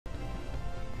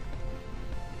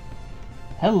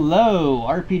Hello,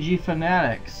 RPG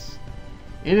fanatics.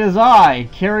 It is I,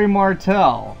 Carrie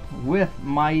Martell, with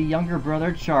my younger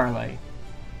brother Charlie,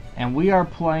 and we are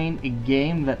playing a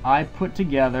game that I put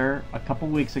together a couple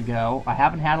weeks ago. I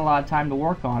haven't had a lot of time to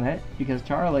work on it because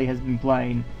Charlie has been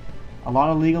playing a lot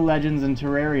of League of Legends and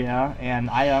Terraria, and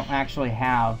I don't actually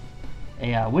have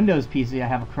a Windows PC. I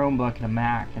have a Chromebook and a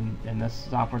Mac, and this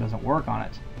software doesn't work on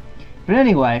it. But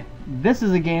anyway, this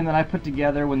is a game that I put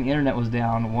together when the internet was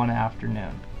down one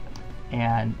afternoon.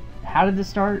 And how did this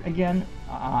start again?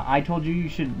 I told you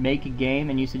should make a game,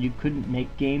 and you said you couldn't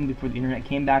make game before the internet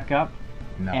came back up.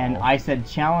 No. And I said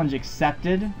challenge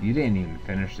accepted. You didn't even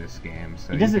finish this game,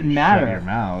 so it doesn't you matter. Shut your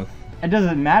mouth. It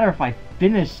doesn't matter if I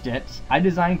finished it. I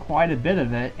designed quite a bit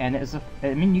of it, and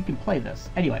I mean, you can play this.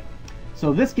 Anyway,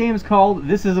 so this game is called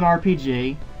This Is an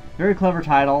RPG. Very clever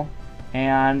title.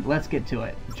 And let's get to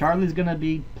it. Charlie's gonna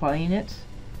be playing it.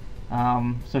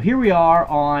 So here we are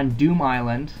on Doom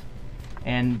Island,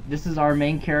 and this is our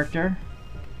main character.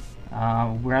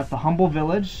 We're at the humble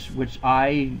village, which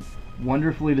I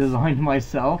wonderfully designed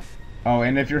myself. Oh,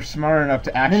 and if you're smart enough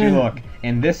to actually look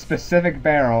in this specific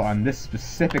barrel on this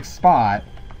specific spot,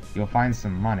 you'll find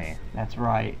some money. That's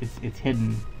right. It's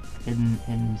hidden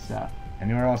stuff.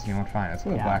 Anywhere else you won't find it. It's a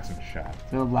little blacksmith shop.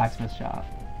 It's a little blacksmith shop.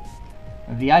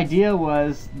 The idea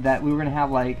was that we were going to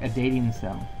have like a dating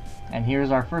sim. And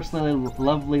here's our first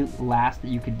lovely lass that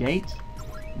you could date.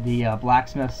 The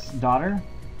blacksmith's daughter.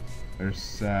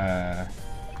 There's,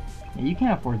 You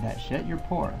can't afford that shit. You're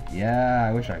poor. Yeah,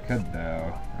 I wish I could,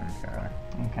 though. Okay.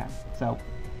 Okay. So,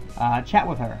 chat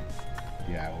with her.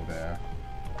 Yeah, we'll do.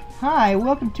 Hi,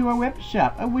 welcome to our web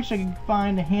shop. I wish I could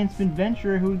find a handsome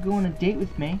adventurer who would go on a date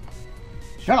with me.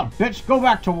 Shut up, bitch! Go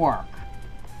back to work!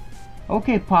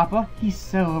 Okay, Papa. He's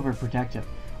so overprotective.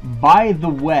 By the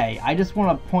way, I just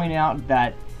want to point out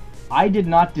that I did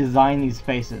not design these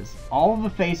faces. All of the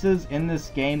faces in this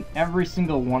game, every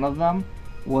single one of them,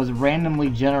 was randomly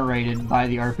generated by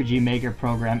the RPG Maker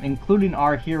program, including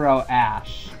our hero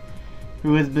Ash,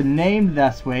 who has been named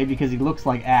this way because he looks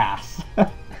like ass.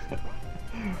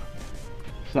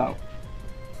 So,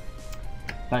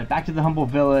 but back to the humble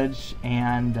village,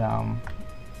 and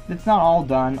it's not all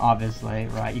done, obviously,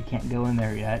 right? You can't go in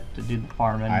there yet to do the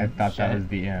farming. I thought that was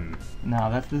the end.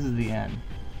 No, this is the end.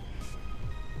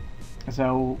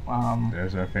 So,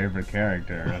 there's our favorite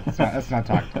character. Let's not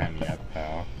talk to him yet,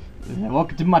 though.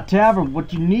 Welcome to my tavern.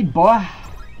 What you need, boy?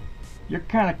 You're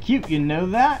kind of cute, you know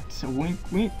that? Wink,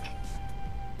 wink.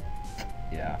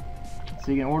 Yeah.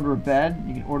 So you can order a bed.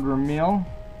 You can order a meal.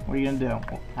 What are you gonna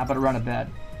do? How about around a bed?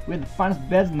 We have the finest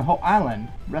beds in the whole island.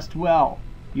 Rest well.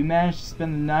 You managed to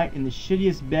spend the night in the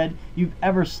shittiest bed you've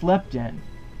ever slept in,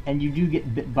 and you do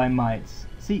get bit by mites.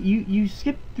 See, you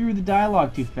skipped through the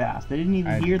dialogue too fast. They didn't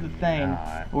even hear the thing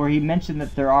where he mentioned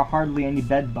that there are hardly any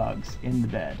bed bugs in the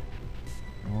bed.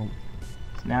 Well,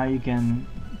 so now you can...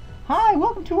 Hi,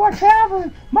 welcome to our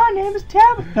tavern. My name is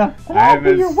Tabitha, and I'll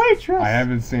be your waitress. I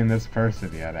haven't seen this person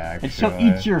yet, actually. And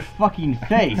she'll eat your fucking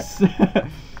face.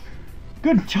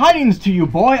 Good tidings to you,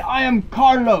 boy. I am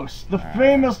Carlos, the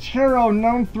famous hero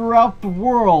known throughout the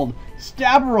world.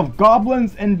 Stabber of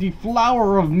goblins and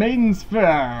deflower of maidens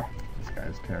fair. This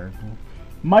guy's terrible.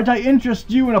 Might I interest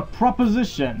you in a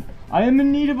proposition? I am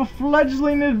in need of a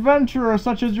fledgling adventurer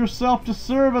such as yourself to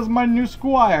serve as my new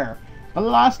squire. The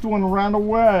last one ran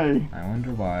away. I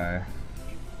wonder why.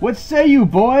 What say you,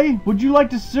 boy? Would you like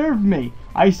to serve me?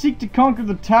 I seek to conquer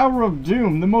the Tower of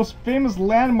Doom, the most famous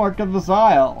landmark of this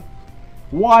isle.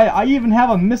 Why, I even have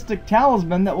a mystic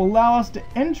talisman that will allow us to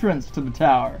entrance to the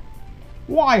tower.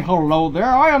 Why, hello there,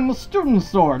 I am the student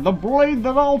sword, the blade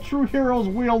that all true heroes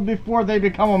wield before they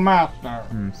become a master.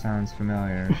 Sounds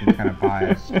familiar. She's kind of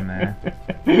biased to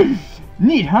me.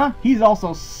 Neat, huh? He's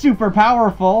also super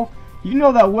powerful. You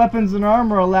know that weapons and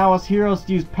armor allow us heroes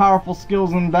to use powerful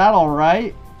skills in battle,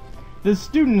 right? The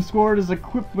student sword is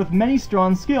equipped with many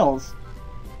strong skills.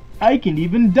 I can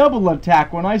even double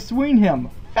attack when I swing him.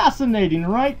 Fascinating,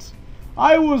 right?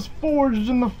 I was forged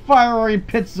in the fiery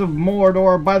pits of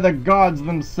Mordor by the gods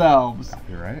themselves.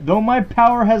 You're right. Though my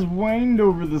power has waned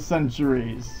over the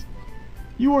centuries.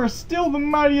 You are still the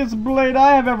mightiest blade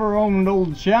I have ever owned,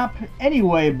 old chap.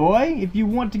 Anyway, boy, if you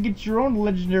want to get your own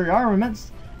legendary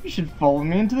armaments, you should follow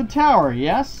me into the tower,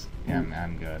 yes? Yeah,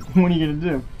 I'm good. What are you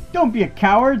gonna do? Don't be a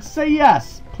coward, say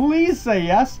yes. Please say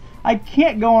yes. I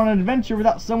can't go on an adventure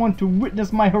without someone to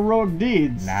witness my heroic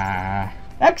deeds. Nah.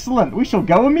 Excellent, we shall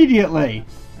go immediately.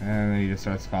 And then he just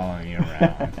starts following you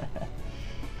around.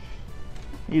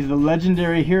 He's the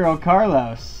legendary hero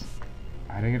Carlos.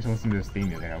 I didn't get to listen to his theme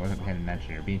music. I wasn't paying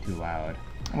attention. You're being too loud.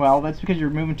 Well, that's because you're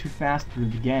moving too fast through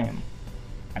the game.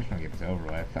 I just want to get this over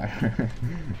with.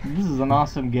 This is an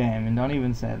awesome game, and don't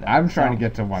even say that. I'm trying to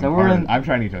get to one so part. we're in, I'm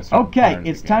trying to get to a certain Okay, part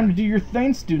it's time to do your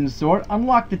thing, Student Sword.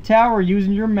 Unlock the tower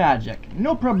using your magic.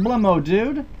 No problemo,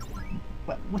 dude.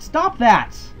 But stop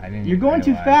that! You're going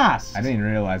too fast. I didn't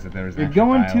realize that there was. You're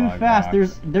going too fast.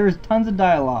 There's tons of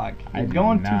dialogue. You're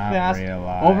going too fast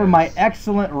over my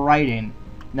excellent writing.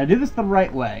 Now do this the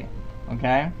right way,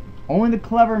 okay? Only the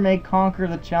clever may conquer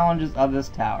the challenges of this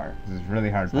tower. This is really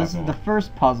hard. So this is the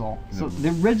first puzzle. So the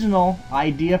original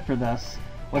idea for this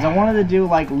was I wanted to do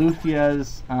like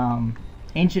Lufia's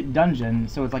ancient dungeon,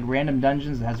 so it's like random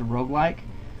dungeons that has a roguelike,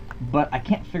 but I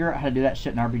can't figure out how to do that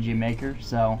shit in RPG Maker,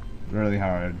 so really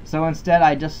hard. So instead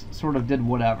I just sort of did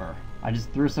whatever. I just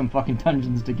threw some fucking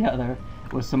dungeons together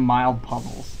with some mild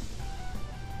puzzles.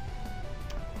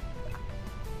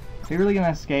 Are you really gonna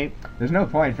escape? There's no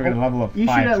point if you're gonna level up 5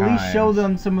 times. You should at least show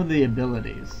them some of the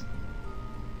abilities.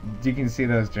 You can see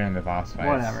those during the boss fights.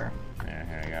 Whatever.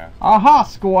 Here we go. Aha,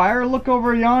 Squire! Look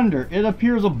over yonder. It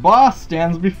appears a boss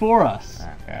stands before us.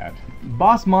 Not bad.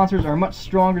 Boss monsters are much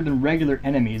stronger than regular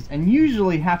enemies, and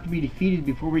usually have to be defeated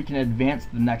before we can advance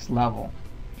to the next level.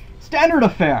 Standard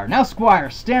affair! Now, Squire,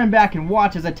 stand back and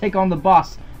watch as I take on the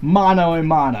boss, mano a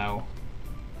mano.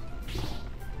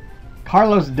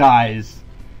 Carlos dies.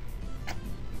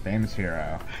 Famous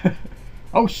hero.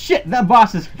 Oh shit, that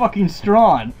boss is fucking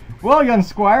strong. Well, young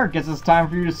Squire, guess it's time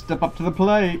for you to step up to the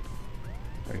plate.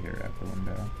 Right here at the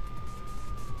window.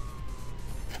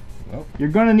 Well. You're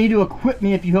gonna need to equip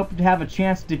me if you hope to have a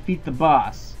chance to defeat the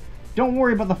boss. Don't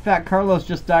worry about the fact Carlos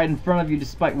just died in front of you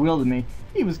despite wielding me.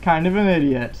 He was kind of an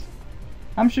idiot.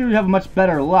 I'm sure you'd have much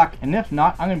better luck, and if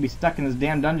not, I'm gonna be stuck in this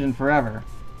damn dungeon forever.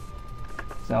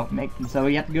 So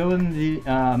you have to go in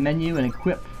the menu and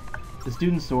equip the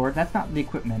student sword. That's not the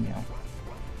equip menu.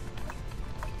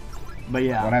 But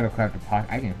yeah. When I equip the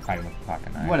pocket, I can fight him with the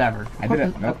pocket knife. Whatever.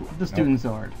 Equip the student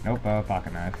sword. Nope,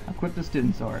 pocket knife. Equip the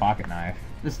student sword. Pocket knife.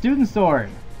 The student sword.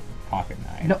 Pocket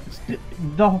knife.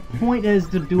 No, the point is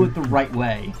to do it the right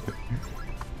way.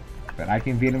 But I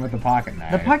can beat him with the pocket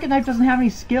knife. The pocket knife doesn't have any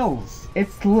skills. It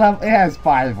has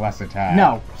 5 less attack.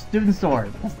 No, student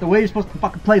sword. That's the way you're supposed to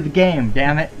fucking play the game,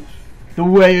 damn it. The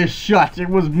way is shut. It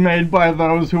was made by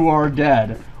those who are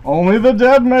dead. Only the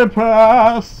dead may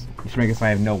pass. You should make it so I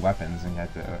have no weapons and you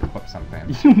have to equip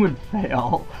something. You would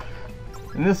fail.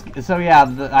 So yeah,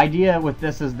 the idea with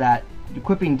this is that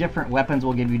equipping different weapons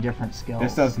will give you different skills.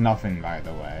 This does nothing, by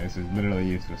the way. This is literally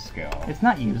useless skill. It's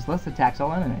not useless. It attacks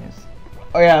all enemies.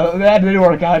 Oh yeah, that didn't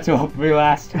work out too well for me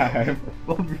last time.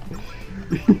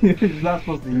 You're not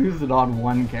supposed to use it on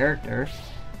one character.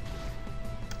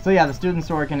 So yeah, the student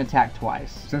sword can attack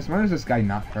twice. Since when is this guy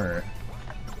not hurt?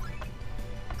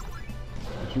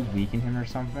 Did you weaken him or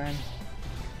something?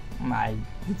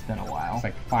 It's been a while. It's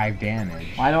like 5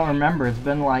 damage. I don't remember. It's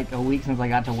been like a week since I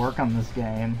got to work on this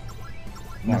game.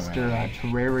 Mr.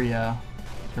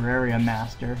 Terraria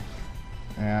Master.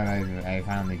 And I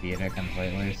finally beat it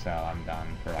completely, so I'm done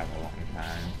for like a long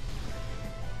time.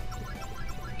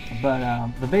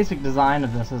 But the basic design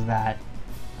of this is that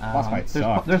boss fights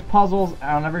suck. There's puzzles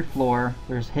on every floor.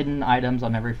 There's hidden items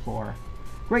on every floor.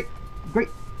 Great.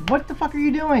 What the fuck are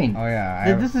you doing? Oh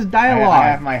yeah, this is dialogue. I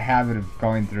have my habit of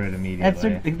going through it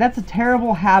immediately. That's a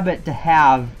terrible habit to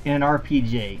have in an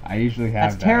RPG. I usually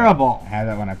have that. That's terrible. I have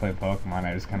that when I play Pokemon.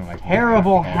 I just kind of like...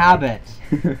 Terrible habit.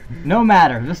 No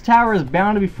matter. This tower is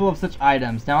bound to be full of such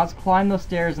items. Now let's climb those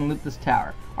stairs and loot this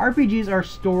tower. RPGs are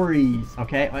stories,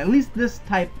 okay? Well, at least this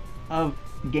type of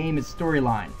game is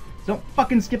storyline. So don't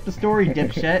fucking skip the story,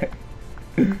 dipshit.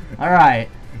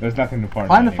 Alright. There's nothing important.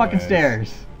 Climb the fucking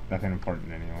stairs. Nothing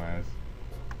important anyways.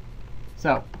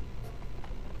 So,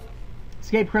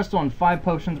 escape crystal and 5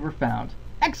 potions were found.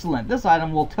 Excellent! This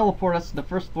item will teleport us to the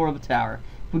first floor of the tower.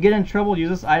 If we get in trouble, use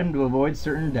this item to avoid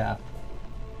certain death.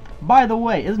 By the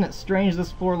way, isn't it strange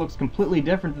this floor looks completely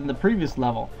different than the previous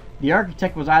level? The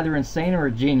architect was either insane or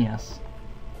a genius.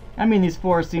 I mean, these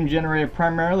floors seem generated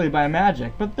primarily by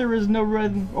magic, but there is no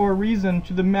rhythm or reason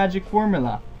to the magic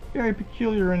formula. Very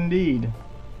peculiar indeed.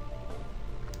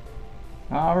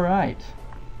 Alright.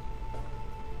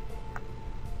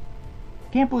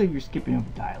 Can't believe you're skipping over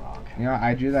dialogue. You know,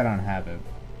 I do that on habit.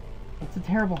 It's a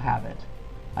terrible habit.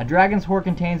 A dragon's hoard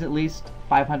contains at least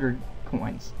 500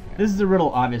 coins. Yeah. This is a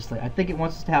riddle, obviously. I think it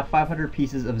wants us to have 500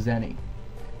 pieces of zenny.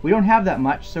 We don't have that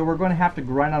much, so we're going to have to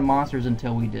grind on monsters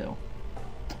until we do.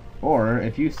 Or,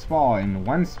 if you fall in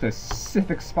one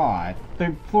specific spot...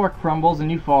 the floor crumbles and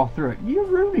you fall through it. You're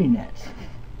ruining it.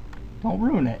 Don't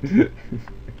ruin it. So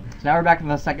now we're back to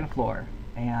the second floor.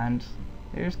 And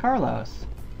there's Carlos.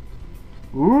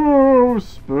 Ooh,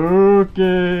 spooky.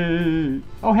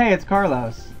 Oh, hey, it's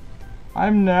Carlos.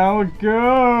 I'm now a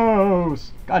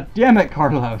ghost! God damn it,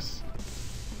 Carlos!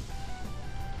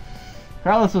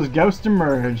 Carlos was ghost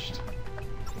emerged.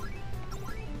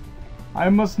 I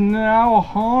must now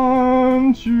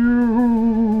haunt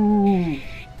you!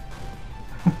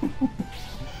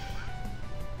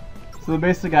 So the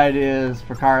basic idea is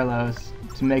for Carlos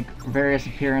to make various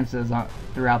appearances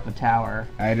throughout the tower.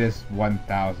 I just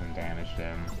 1,000 damaged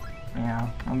him. Yeah,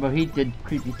 but he did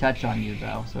creepy touch on you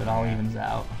though, so it all evens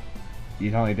out.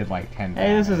 You only did like 10 Hey,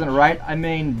 damage. this isn't right. I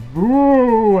mean,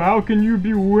 boo! How can you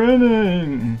be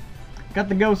winning? Cut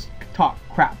the ghost talk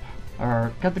crap.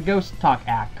 Or cut the ghost talk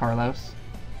act, Carlos.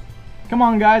 Come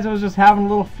on, guys, I was just having a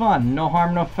little fun. No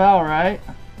harm, no foul, right?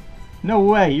 No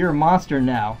way, you're a monster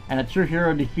now, and a true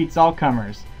hero defeats all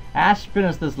comers. Ash,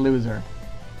 finish this loser.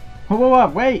 Whoa,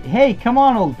 wait, hey, come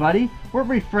on, old buddy. Weren't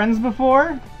we friends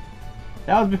before?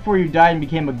 That was before you died and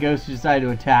became a ghost who decided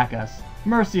to attack us.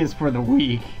 Mercy is for the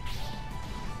weak.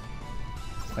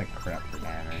 It's like crap for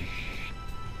damage.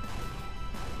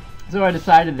 So I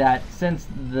decided that since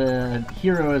the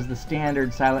hero is the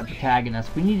standard silent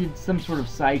protagonist, we needed some sort of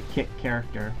sidekick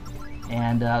character.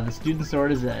 And the student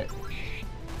sword is it.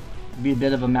 Be a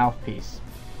bit of a mouthpiece.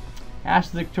 Ash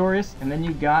is victorious, and then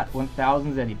you got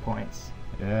 1,000 Zeddy points.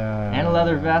 Yeah. And a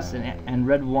leather vest and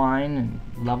red wine, and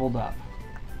leveled up.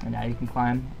 And now you can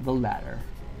climb the ladder.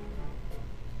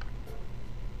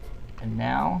 And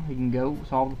now you can go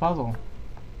solve the puzzle.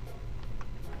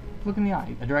 Look in the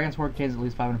eye. A dragon's sword contains at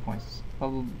least 500 points. Blah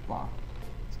blah blah.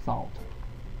 It's solved.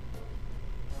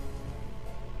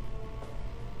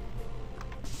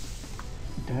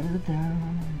 Da-da-da.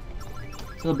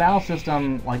 So the battle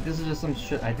system, like, this is just some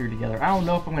shit I threw together. I don't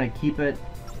know if I'm gonna keep it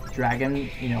Dragon,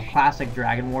 you know, classic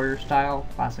Dragon Warrior style,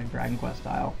 classic Dragon Quest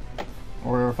style,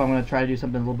 or if I'm gonna try to do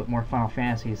something a little bit more Final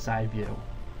Fantasy side view.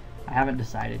 I haven't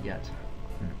decided yet.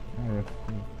 I wonder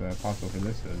what the puzzle for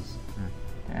this is.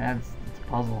 Yeah, it's a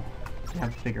puzzle. You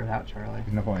have to figure it out, Charlie.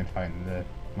 There's no point in fighting the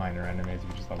minor enemies if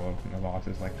you just level up from the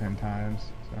bosses like 10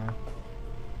 times, so...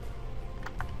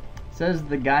 Says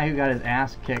the guy who got his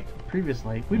ass kicked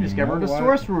previously. We've You discovered know a what?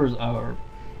 sorcerer's orb.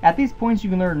 At these points you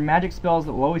can learn magic spells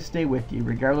that will always stay with you,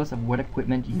 regardless of what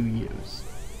equipment you use.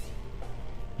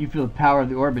 You feel the power of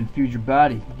the orb infuse your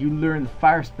body. You learn the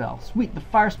fire spell. Sweet, the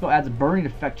fire spell adds a burning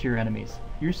effect to your enemies.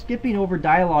 You're skipping over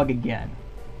dialogue again.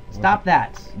 Stop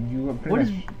that. You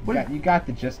What you got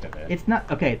the gist of it. It's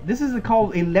not okay. This is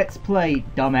called a let's play,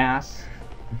 dumbass.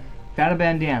 Found a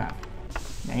bandana.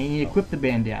 Now you need to equip the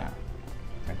bandana.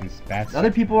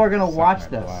 Other people are gonna watch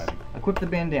this. Equip the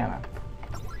bandana.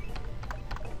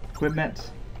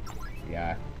 Equipment.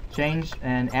 Yeah. Change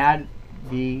and add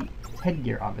the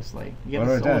headgear, obviously. You What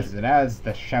get it does, it adds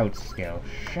the shout skill.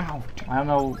 Shout! I don't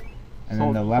know. And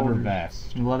then the leather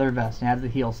vest. The leather vest and adds the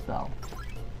heal spell.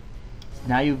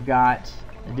 Now you've got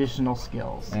additional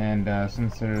skills. And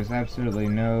since there's absolutely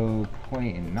no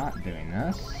point in not doing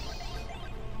this...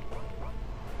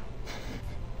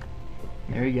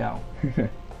 There you go.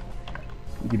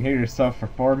 You can heal yourself for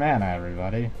 4 mana,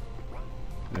 everybody.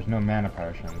 There's no mana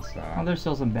potions, so... Well, there's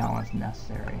still some balance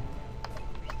necessary.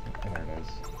 There it is.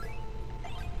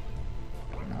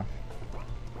 Good enough.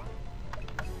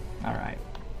 Alright.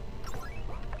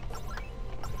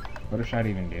 What does shout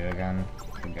even do again?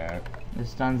 Forget. It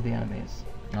stuns the enemies.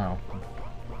 No.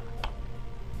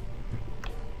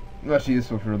 That's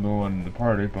useful for the one in the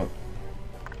party, but...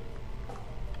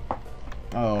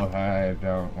 Oh, I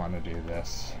don't want to do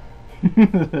this. Let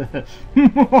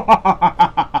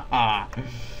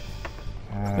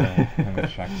me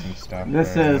check some stuff.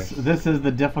 This is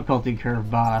the difficulty curve,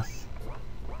 boss.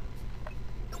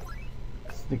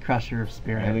 It's the crusher of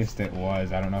spirits. At least it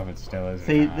was. I don't know if it still is.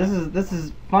 See, or not. this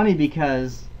is funny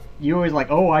because you always like,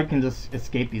 oh, I can just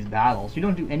escape these battles. You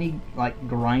don't do any like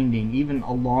grinding even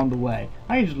along the way.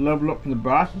 I can just level up from the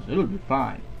bosses. It'll be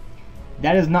fine.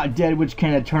 That is not dead which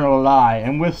can eternal lie,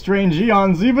 and with strange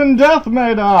eons even death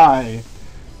may die.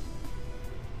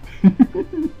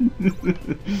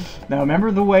 Now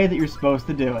remember the way that you're supposed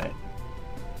to do it.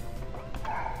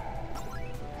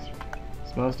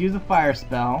 Supposed to use a fire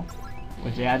spell,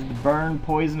 which adds the burn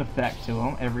poison effect to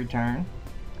them every turn.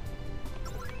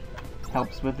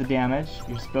 Helps with the damage.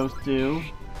 You're supposed to...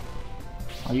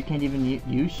 Oh, you can't even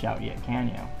use shout yet, can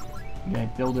you? You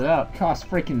gotta build it up. It costs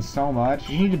freaking so much.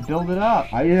 You need to build it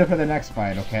up. I'll use it for the next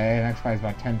fight, okay? The next fight's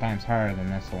about 10 times harder than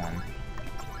this one.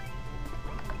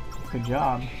 Good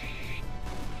job.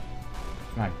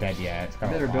 It's not dead yet. It's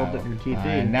got You better build up your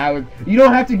TP. Now you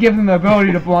don't have to give him the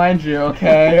ability to blind you,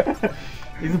 okay?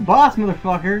 He's a boss,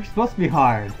 motherfucker. It's supposed to be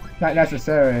hard. Not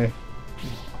necessary.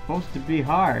 It's supposed to be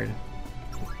hard.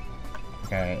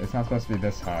 Okay, it's not supposed to be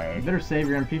this You hard. better save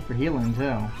your MP for healing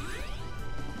too.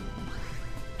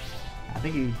 I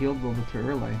think you healed a little bit too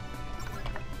early.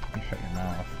 You shut your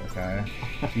mouth, okay?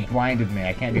 You blinded me.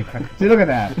 I can't do. See, look at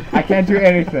that. I can't do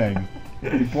anything.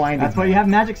 You blinded That's why you have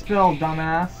magic spells,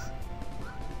 dumbass.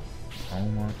 Oh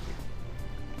my.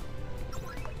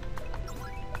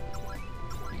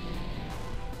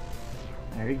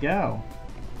 There you go.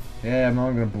 Yeah, I'm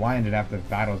only gonna blind it after the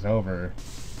battle's over.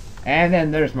 And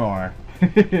then there's more.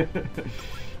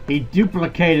 He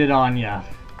duplicated on ya.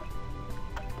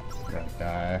 Gonna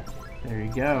die. There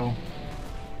you go.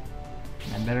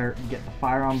 I better get the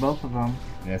fire on both of them.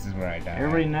 This is where I die.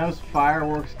 Everybody knows fire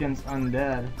works against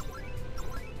undead.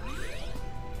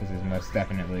 This is most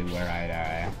definitely where I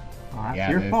die. Well, that's Yeah,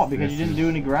 your this- fault because this you didn't is- do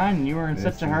any grind and you were in This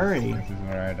such a is- hurry. This is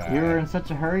where I die. You were in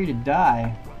such a hurry to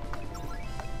die.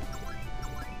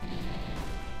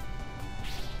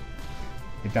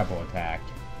 It double attacked.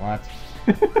 What?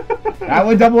 That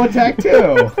would double attack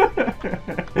too!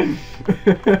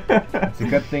 It's a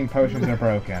good thing potions are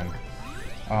broken.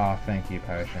 Oh, thank you,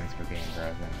 potions, for being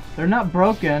broken. They're not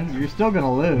broken. You're still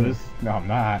gonna lose. No, I'm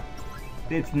not.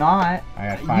 It's not. I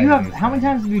had 5 You of have. these How many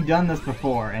things. times have you done this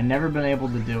before and never been able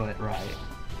to do it right?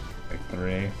 Like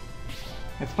 3.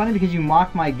 It's funny because you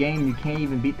mock my game. You can't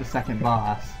even beat the second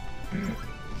boss.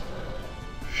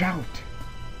 Shout!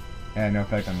 Yeah, no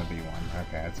effect on the B1.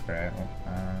 Okay, that's great.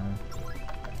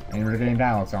 And we're getting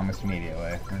downloads almost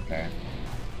immediately. Okay.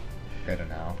 Good to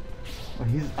know. Well,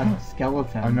 he's a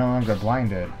skeleton. I'm no longer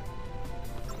blinded.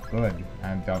 Good.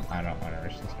 I don't want to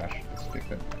risk the special. It's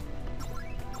stupid.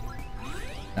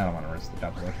 I don't want to risk the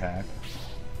double attack.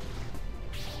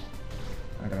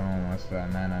 I got almost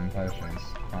mana and potions.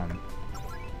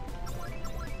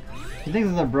 He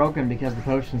thinks they're broken because the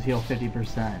potions heal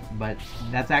 50%, but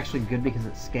that's actually good because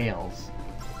it scales.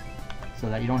 So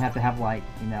that you don't have to have, like,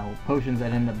 you know, potions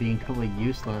that end up being totally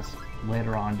useless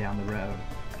later on down the road.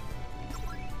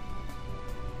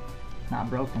 Not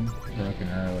broken. Broken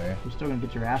early. You're still gonna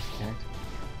get your ass kicked.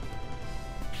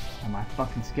 And my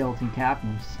fucking skeleton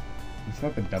captains. You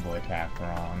spelled the double attack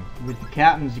wrong. With the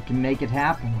captains, you can make it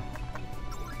happen.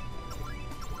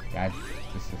 God,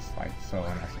 this is like so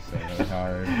unnecessarily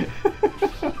hard.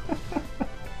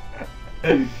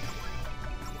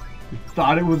 You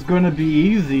thought it was gonna be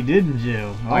easy, didn't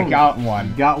you? I got one.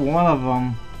 You got one of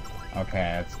them.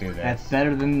 Okay, let's do this. That's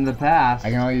better than in the past.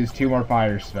 I can only use 2 more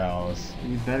fire spells.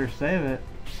 You better save it.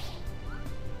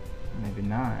 Maybe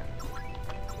not.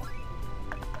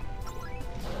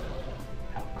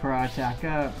 Outcry attack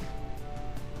up.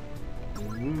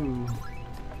 Ooh,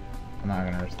 I'm not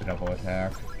gonna risk the double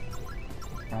attack.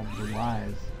 probably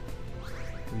wise.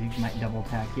 'Cause he might double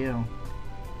attack you.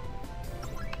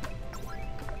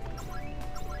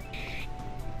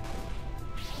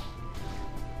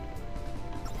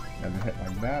 Does it hit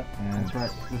like that? And That's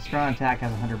right. The strong attack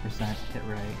has 100% hit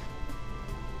rate.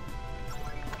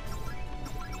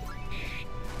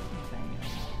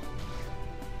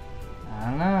 I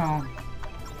don't know.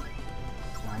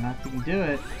 I don't know if you can do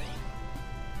it.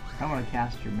 I want to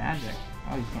cast your magic.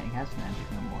 Oh, you can't cast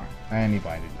magic no more. And he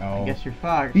blinded. Oh. I guess you're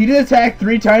fucked. He did attack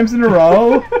 3 times in a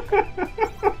row?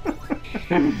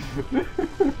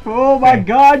 Oh my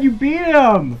god, you beat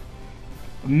him!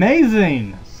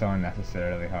 Amazing! So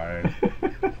unnecessarily hard.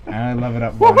 I only level it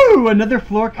up once. Woohoo! Another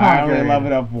floor I conquer. only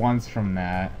leveled up once from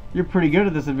that. You're pretty good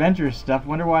at this adventure stuff.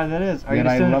 Wonder why that is. Are you Yet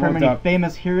I descended from leveled any up-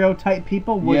 famous hero type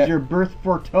people? Was Yet- your birth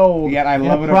foretold? Yet I in a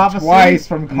leveled up prophecy? twice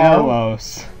from No?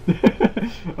 Carlos.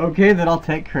 Okay, then I'll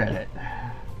take credit.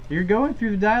 You're going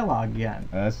through the dialogue again.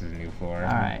 Oh, this is a new floor.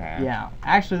 Alright, Okay. yeah.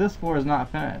 Actually, this floor is not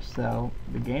finished, so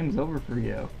the game's over for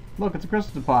you. Look, it's a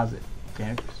crystal deposit.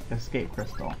 Can you escape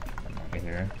crystal? I'm over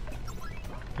here.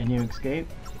 Can you escape?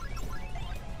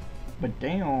 But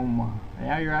damn,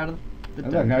 now you're out of the Oh,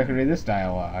 look, now I dungeon. can read this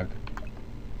dialogue.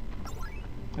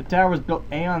 The tower was built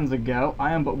aeons ago.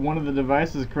 I am but one of the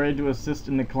devices created to assist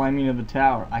in the climbing of the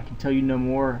tower. I can tell you no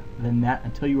more than that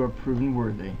until you are proven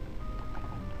worthy.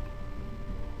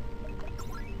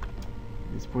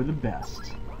 It's for the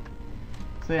best.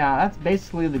 So yeah, that's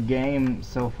basically the game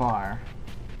so far.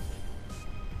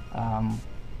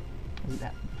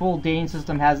 Full dating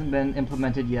system hasn't been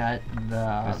implemented yet.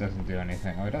 This doesn't do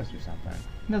anything. Oh, it does do something.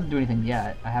 It doesn't do anything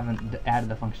yet. I haven't added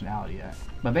the functionality yet.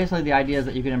 But basically the idea is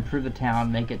that you can improve the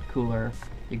town, make it cooler.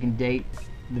 You can date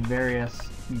the various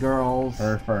girls.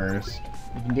 Her first.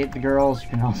 You can date the girls. You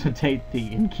can also date the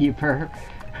innkeeper.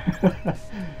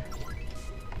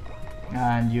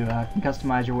 And you can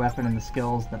customize your weapon and the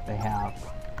skills that they have.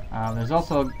 There's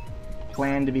also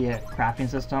planned to be a crafting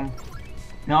system.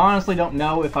 Now, I honestly don't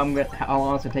know if how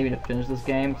long it's going to take me to finish this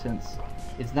game, since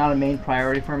It's not a main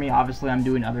priority for me. Obviously, I'm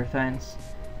doing other things,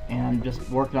 and I'm just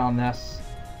working on this,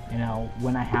 you know,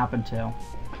 when I happen to.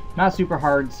 Not super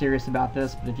hard serious about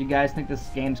this, but if you guys think this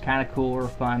game's kind of cool or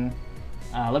fun,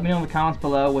 let me know in the comments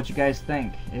below what you guys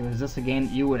think. Is this a game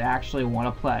that you would actually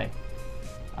want to play?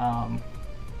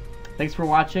 Thanks for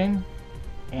watching,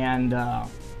 and I'll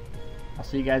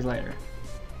see you guys later.